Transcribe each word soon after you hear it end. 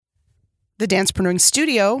The Dancepreneuring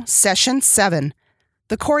Studio, Session 7,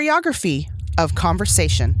 the choreography of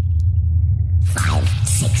conversation. 5,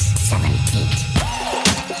 6, 7, 8.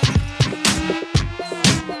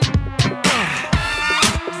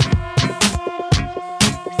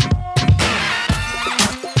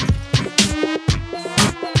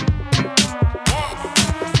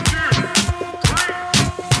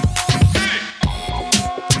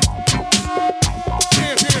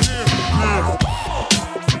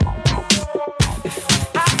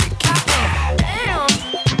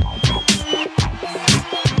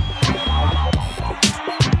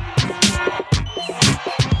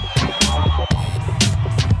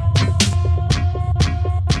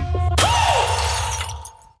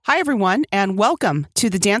 Hi, everyone, and welcome to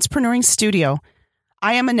the Dancepreneuring Studio.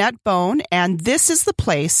 I am Annette Bone, and this is the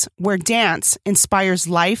place where dance inspires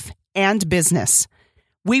life and business.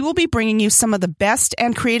 We will be bringing you some of the best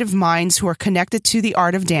and creative minds who are connected to the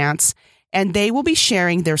art of dance, and they will be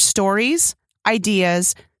sharing their stories,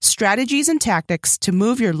 ideas, strategies, and tactics to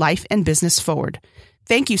move your life and business forward.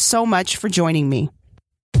 Thank you so much for joining me.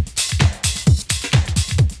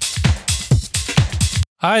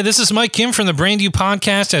 Hi, this is Mike Kim from the Brand New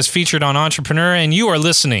Podcast as featured on Entrepreneur, and you are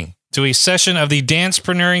listening to a session of the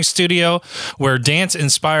Dancepreneuring Studio where dance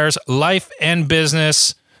inspires life and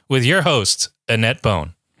business with your host, Annette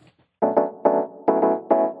Bone.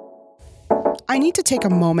 I need to take a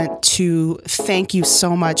moment to thank you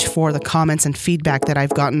so much for the comments and feedback that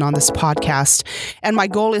I've gotten on this podcast. And my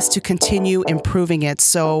goal is to continue improving it.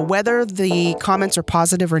 So whether the comments are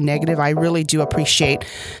positive or negative, I really do appreciate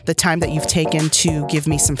the time that you've taken to give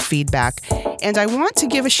me some feedback. And I want to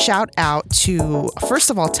give a shout out to, first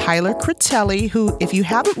of all, Tyler Critelli, who, if you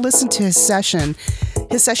haven't listened to his session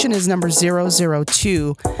is number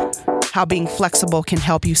 002. How being flexible can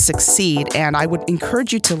help you succeed. And I would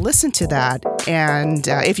encourage you to listen to that, and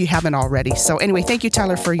if you haven't already. So anyway, thank you,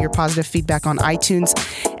 Tyler, for your positive feedback on iTunes.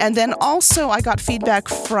 And then also I got feedback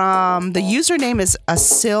from, the username is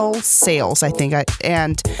Asil Sales, I think.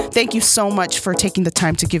 And thank you so much for taking the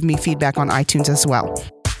time to give me feedback on iTunes as well.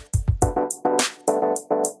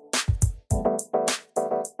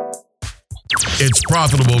 It's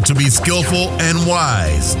profitable to be skillful and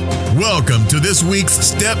wise. Welcome to this week's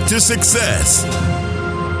Step to Success.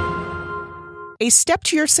 A step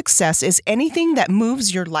to your success is anything that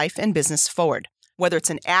moves your life and business forward. Whether it's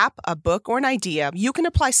an app, a book, or an idea, you can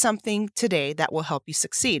apply something today that will help you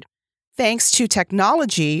succeed. Thanks to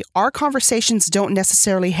technology, our conversations don't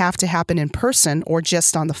necessarily have to happen in person or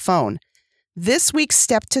just on the phone. This week's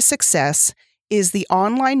Step to Success is the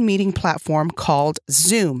online meeting platform called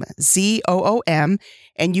Zoom, Zoom,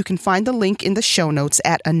 and you can find the link in the show notes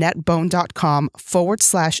at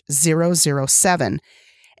AnnetteBone.com/007.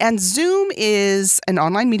 And Zoom is an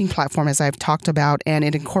online meeting platform, as I've talked about, and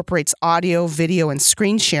it incorporates audio, video, and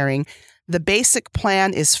screen sharing. The basic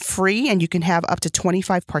plan is free, and you can have up to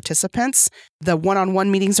 25 participants. The one-on-one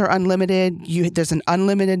meetings are unlimited. There's an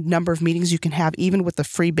unlimited number of meetings you can have, even with the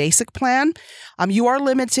free basic plan. You are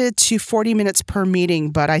limited to 40 minutes per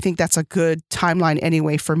meeting, but I think that's a good timeline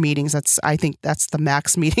anyway for meetings. I think that's the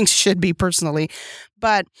max meetings should be, personally.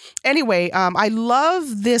 But anyway, I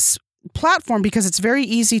love this platform because it's very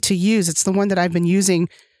easy to use. It's the one that I've been using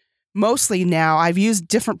mostly now. I've used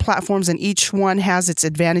different platforms and each one has its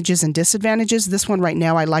advantages and disadvantages. This one right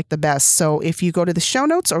now I like the best. So if you go to the show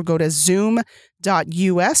notes or go to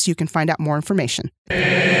zoom.us, you can find out more information.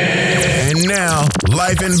 And now,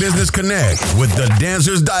 Life and Business Connect with the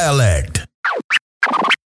Dancer's Dialect.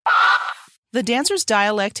 The dancer's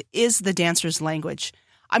dialect is the dancer's language.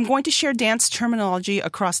 I'm going to share dance terminology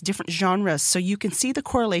across different genres so you can see the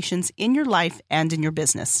correlations in your life and in your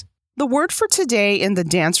business. The word for today in the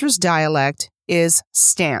dancer's dialect is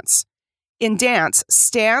stance. In dance,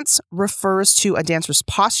 stance refers to a dancer's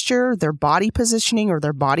posture, their body positioning, or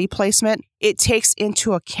their body placement. It takes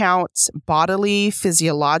into account bodily,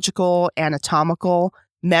 physiological, anatomical,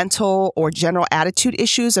 mental, or general attitude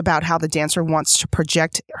issues about how the dancer wants to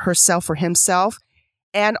project herself or himself.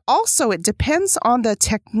 And also, it depends on the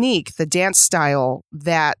technique, the dance style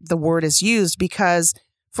that the word is used, because,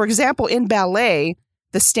 for example, in ballet,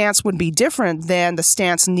 the stance would be different than the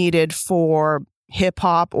stance needed for hip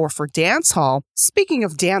hop or for dance hall. Speaking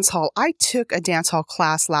of dance hall, I took a dance hall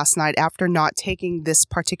class last night after not taking this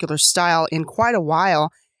particular style in quite a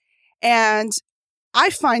while. And I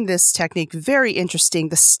find this technique very interesting.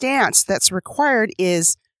 The stance that's required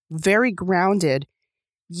is very grounded,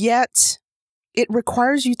 yet it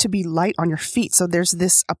requires you to be light on your feet. So there's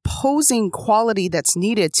this opposing quality that's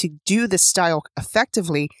needed to do this style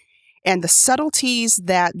effectively. And the subtleties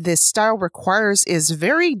that this style requires is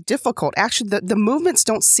very difficult. Actually, the movements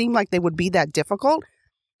don't seem like they would be that difficult.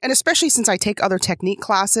 And especially since I take other technique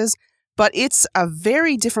classes, but it's a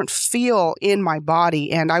very different feel in my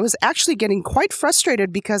body. And I was actually getting quite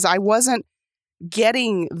frustrated because I wasn't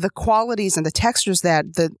getting the qualities and the textures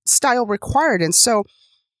that the style required. And so,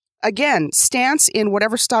 again, stance in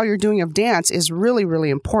whatever style you're doing of dance is really, really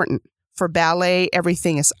important. For ballet,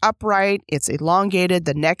 everything is upright, it's elongated,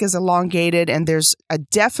 the neck is elongated, and there's a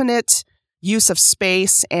definite use of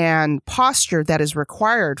space and posture that is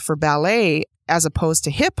required for ballet as opposed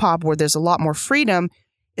to hip hop, where there's a lot more freedom.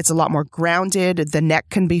 It's a lot more grounded. The neck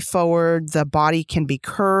can be forward, the body can be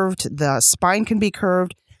curved, the spine can be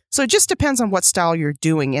curved. So it just depends on what style you're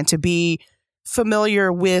doing, and to be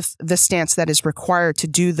familiar with the stance that is required to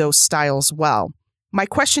do those styles well. My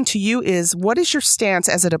question to you is, what is your stance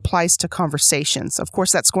as it applies to conversations? Of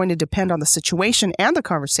course, that's going to depend on the situation and the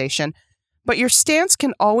conversation, but your stance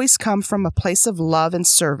can always come from a place of love and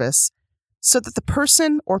service so that the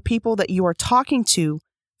person or people that you are talking to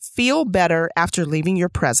feel better after leaving your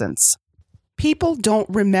presence. People don't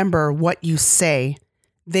remember what you say.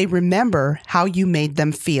 They remember how you made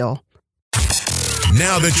them feel.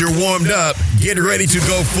 Now that you're warmed up, get ready to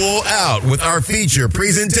go full out with our feature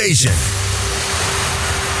presentation.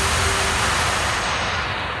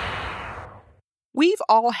 We've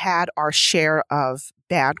all had our share of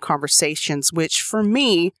bad conversations, which for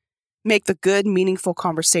me make the good, meaningful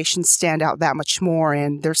conversations stand out that much more.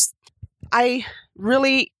 And I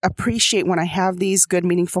really appreciate when I have these good,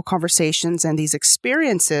 meaningful conversations and these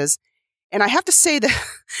experiences. And I have to say that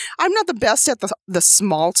I'm not the best at the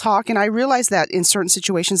small talk, and I realize that in certain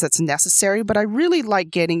situations that's necessary, but I really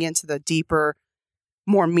like getting into the deeper,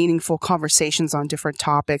 more meaningful conversations on different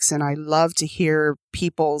topics, and I love to hear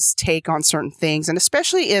people's take on certain things, and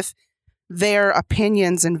especially if their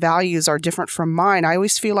opinions and values are different from mine, I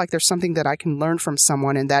always feel like there's something that I can learn from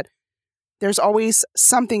someone, and that there's always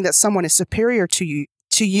something that someone is superior to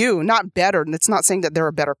you, not better, and it's not saying that they're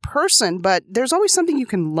a better person, but there's always something you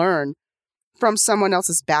can learn from someone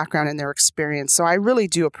else's background and their experience. So I really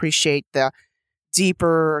do appreciate the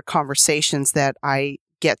deeper conversations that I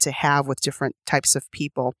get to have with different types of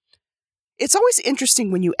people. It's always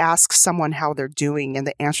interesting when you ask someone how they're doing and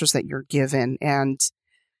the answers that you're given. And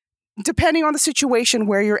depending on the situation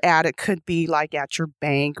where you're at, it could be like at your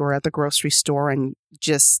bank or at the grocery store and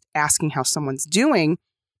just asking how someone's doing.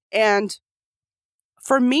 And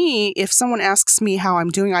for me, if someone asks me how I'm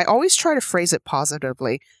doing, I always try to phrase it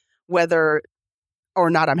positively, whether or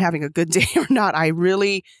not I'm having a good day or not. I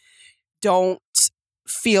really don't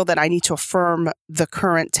feel that I need to affirm the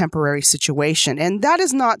current temporary situation. And that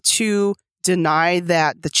is not to deny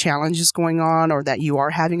that the challenge is going on or that you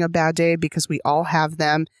are having a bad day, because we all have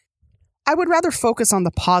them. I would rather focus on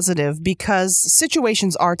the positive, because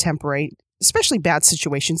situations are temporary, especially bad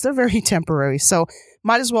situations. They're very temporary. So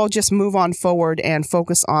might as well just move on forward and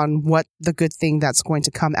focus on what the good thing that's going to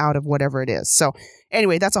come out of whatever it is. So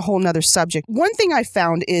anyway, that's a whole nother subject. One thing I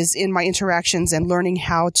found is in my interactions and learning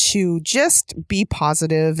how to just be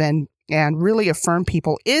positive and really affirm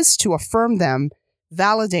people is to affirm them,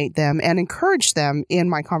 validate them, and encourage them in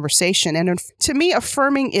my conversation. And to me,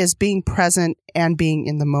 affirming is being present and being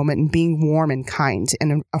in the moment and being warm and kind,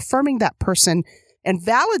 and affirming that person and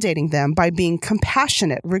validating them by being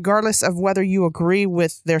compassionate, regardless of whether you agree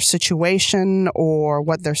with their situation or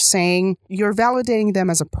what they're saying. You're validating them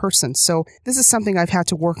as a person. So this is something I've had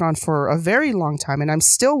to work on for a very long time, and I'm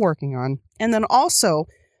still working on. And then also,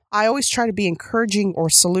 I always try to be encouraging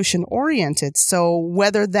or solution-oriented. So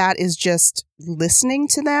whether that is just listening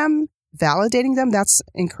to them, validating them, that's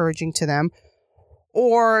encouraging to them.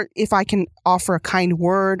 Or if I can offer a kind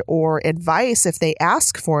word or advice if they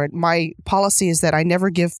ask for it. My policy is that I never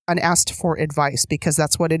give unasked for advice, because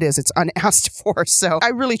that's what it is. It's unasked for. So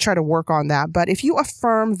I really try to work on that. But if you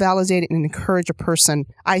affirm, validate, and encourage a person,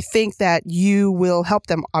 I think that you will help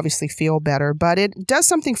them obviously feel better. But it does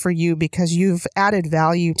something for you because you've added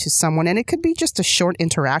value to someone, and it could be just a short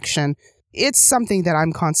interaction. It's something that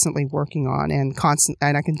I'm constantly working on and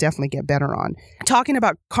I can definitely get better on. Talking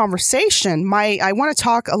about conversation, I want to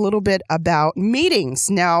talk a little bit about meetings.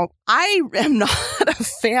 Now, I am not a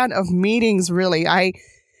fan of meetings, really. I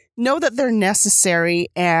know that they're necessary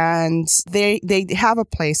and they have a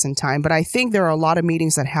place and time, but I think there are a lot of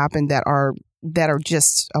meetings that happen that are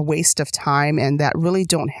just a waste of time and that really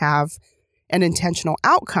don't have an intentional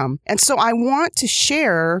outcome. And so I want to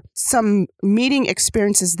share some meeting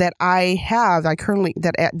experiences that I've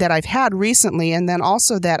had recently, and then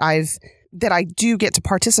also that I do get to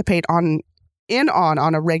participate on in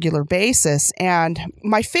on a regular basis. And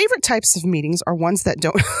my favorite types of meetings are ones that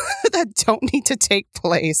don't that don't need to take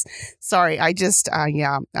place. Sorry, I'm just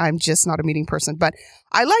not a meeting person, but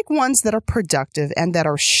I like ones that are productive and that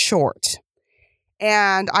are short.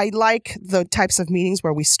 And I like the types of meetings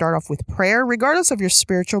where we start off with prayer, regardless of your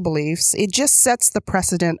spiritual beliefs. It just sets the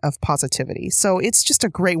precedent of positivity. So it's just a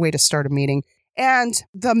great way to start a meeting. And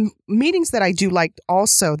the meetings that I do like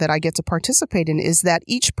also that I get to participate in is that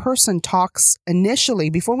each person talks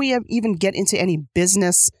initially, before we even get into any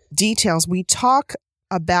business details, we talk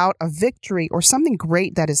about a victory or something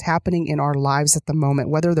great that is happening in our lives at the moment,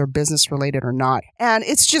 whether they're business related or not. And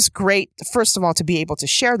it's just great, first of all, to be able to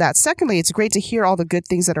share that. Secondly, it's great to hear all the good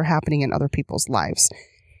things that are happening in other people's lives.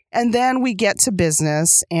 And then we get to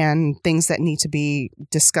business and things that need to be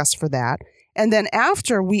discussed for that. And then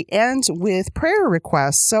after, we end with prayer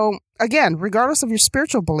requests. So again, regardless of your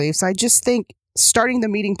spiritual beliefs, I just think starting the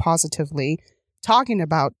meeting positively, talking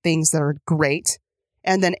about things that are great,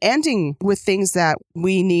 and then ending with things that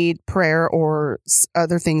we need prayer or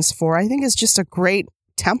other things for, I think is just a great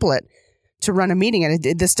template to run a meeting. And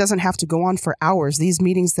this doesn't have to go on for hours. These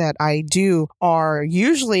meetings that I do are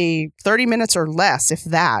usually 30 minutes or less, if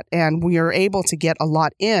that. And we are able to get a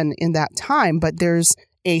lot in that time. But there's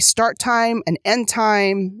a start time, an end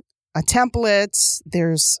time, a template.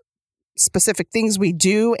 There's specific things we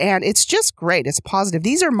do. And it's just great. It's positive.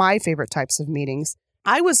 These are my favorite types of meetings.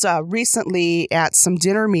 I was recently at some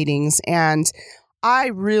dinner meetings, and I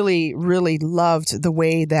really, really loved the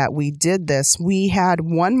way that we did this. We had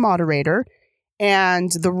one moderator,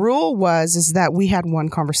 and the rule is that we had one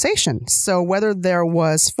conversation. So whether there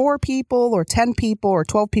was 4 people or 10 people or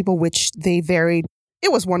 12 people, which they varied,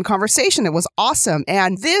 it was one conversation. It was awesome.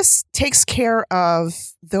 And this takes care of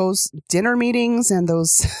those dinner meetings and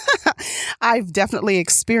those, I've definitely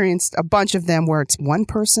experienced a bunch of them where it's one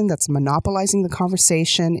person that's monopolizing the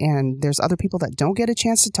conversation and there's other people that don't get a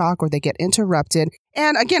chance to talk or they get interrupted.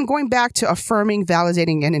 And again, going back to affirming,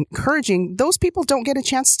 validating, and encouraging, those people don't get a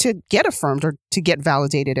chance to get affirmed or to get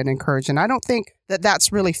validated and encouraged. And I don't think that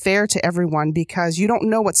that's really fair to everyone because you don't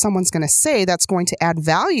know what someone's going to say that's going to add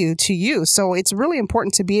value to you. So it's really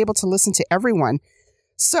important to be able to listen to everyone.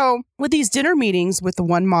 So with these dinner meetings with the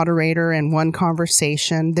one moderator and one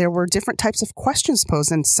conversation, there were different types of questions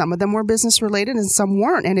posed, and some of them were business related and some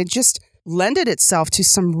weren't. And it just lended itself to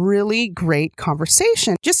some really great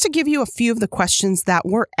conversation. Just to give you a few of the questions that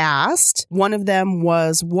were asked, one of them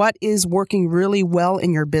was, what is working really well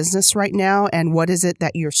in your business right now? And what is it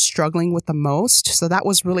that you're struggling with the most? So that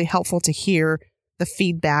was really helpful to hear the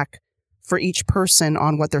feedback for each person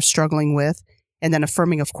on what they're struggling with. And then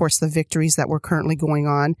affirming, of course, the victories that were currently going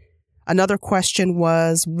on. Another question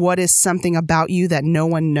was, what is something about you that no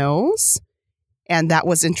one knows? And that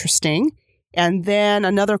was interesting. And then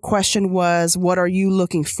another question was, what are you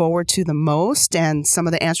looking forward to the most? And some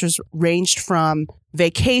of the answers ranged from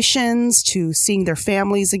vacations to seeing their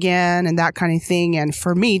families again and that kind of thing. And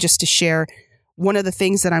for me, just to share, one of the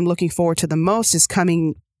things that I'm looking forward to the most is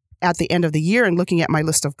coming at the end of the year and looking at my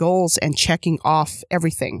list of goals and checking off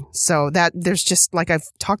everything. So that there's just, like I've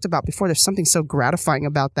talked about before, there's something so gratifying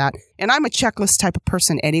about that. And I'm a checklist type of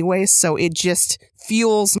person anyway, so it just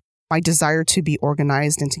fuels my desire to be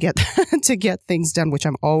organized and to get to get things done, which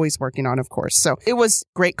I'm always working on, of course. So it was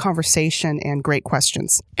great conversation and great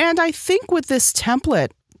questions. And I think with this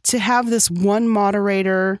template, to have this one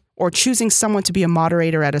moderator or choosing someone to be a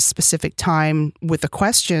moderator at a specific time with the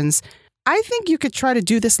questions, I think you could try to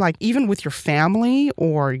do this like even with your family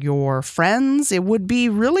or your friends. It would be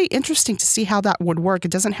really interesting to see how that would work.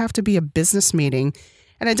 It doesn't have to be a business meeting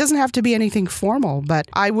and it doesn't have to be anything formal, but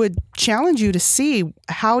I would challenge you to see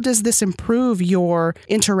how does this improve your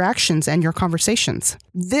interactions and your conversations.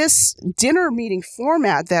 This dinner meeting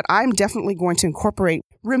format that I'm definitely going to incorporate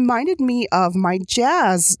reminded me of my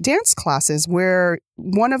jazz dance classes where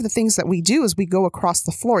one of the things that we do is we go across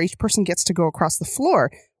the floor. Each person gets to go across the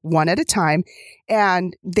floor one at a time,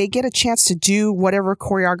 and they get a chance to do whatever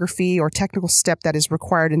choreography or technical step that is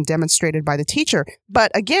required and demonstrated by the teacher. But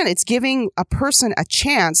again, it's giving a person a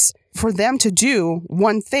chance for them to do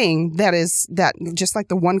one thing that just like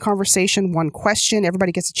the one conversation, one question,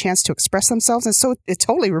 everybody gets a chance to express themselves. And so it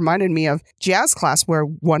totally reminded me of jazz class where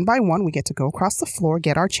one by one we get to go across the floor,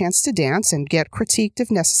 get our chance to dance and get critiqued if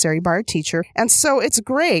necessary by our teacher. And so it's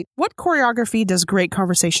great. What choreography does great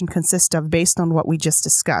conversation consist of based on what we just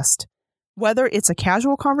discussed? Whether it's a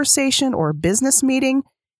casual conversation or a business meeting,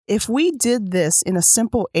 if we did this in a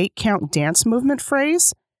simple 8-count dance movement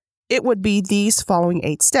phrase, it would be these following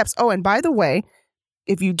 8 steps. Oh, and by the way,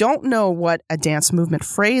 If you don't know what a dance movement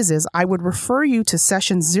phrase is, I would refer you to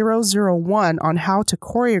session 001 on how to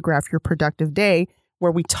choreograph your productive day,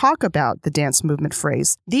 where we talk about the dance movement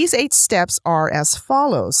phrase. These 8 steps are as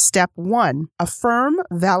follows. Step 1, affirm,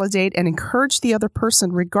 validate, and encourage the other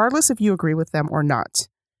person regardless if you agree with them or not.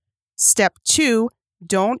 Step 2,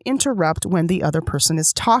 don't interrupt when the other person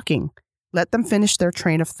is talking. Let them finish their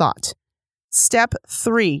train of thought. Step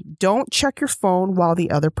 3, don't check your phone while the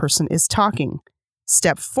other person is talking.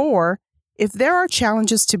 Step 4, if there are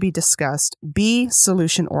challenges to be discussed, be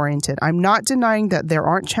solution-oriented. I'm not denying that there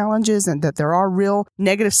aren't challenges and that there are real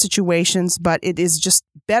negative situations, but it is just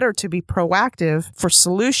better to be proactive for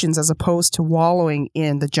solutions as opposed to wallowing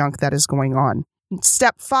in the junk that is going on.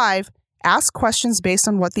 Step 5, ask questions based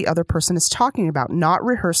on what the other person is talking about, not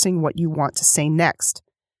rehearsing what you want to say next.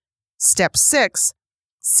 Step 6,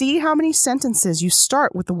 see how many sentences you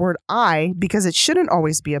start with the word I, because it shouldn't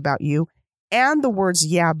always be about you, and the words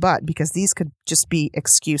yeah, but, because these could just be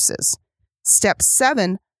excuses. Step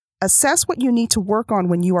 7, assess what you need to work on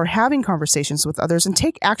when you are having conversations with others and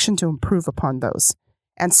take action to improve upon those.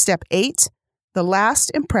 And step 8, the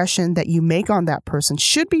last impression that you make on that person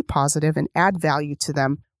should be positive and add value to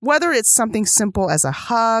them. Whether it's something simple as a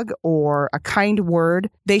hug or a kind word,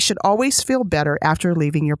 they should always feel better after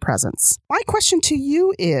leaving your presence. My question to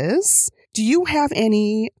you is, do you have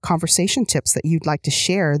any conversation tips that you'd like to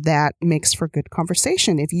share that makes for good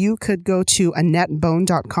conversation? If you could go to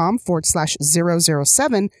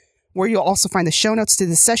AnnetteBone.com/007, where you'll also find the show notes to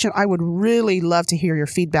this session, I would really love to hear your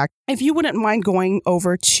feedback. If you wouldn't mind going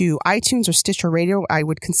over to iTunes or Stitcher Radio, I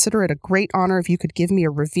would consider it a great honor if you could give me a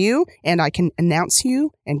review, and I can announce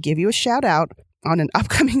you and give you a shout out on an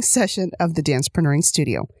upcoming session of the Dancepreneuring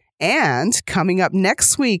Studio. And coming up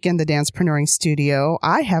next week in the Dancepreneuring Studio,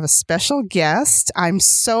 I have a special guest. I'm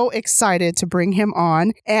so excited to bring him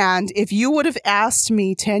on. And if you would have asked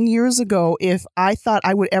me 10 years ago if I thought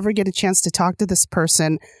I would ever get a chance to talk to this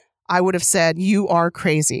person, I would have said, you are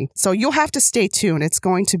crazy. So you'll have to stay tuned. It's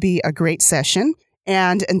going to be a great session.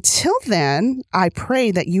 And until then, I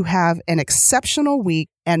pray that you have an exceptional week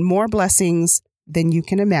and more blessings than you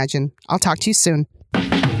can imagine. I'll talk to you soon.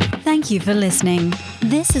 Thank you for listening.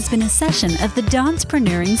 This has been a session of the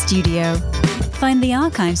Dancepreneuring Studio. Find the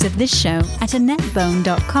archives of this show at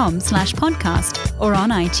AnnetteBone.com/podcast or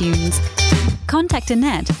on iTunes. Contact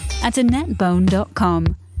Annette at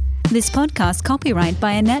AnnetteBone.com. This podcast copyright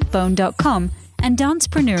by AnnetteBone.com and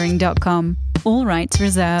Dancepreneuring.com. All rights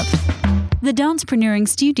reserved. The Dancepreneuring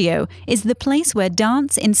Studio is the place where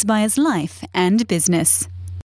dance inspires life and business.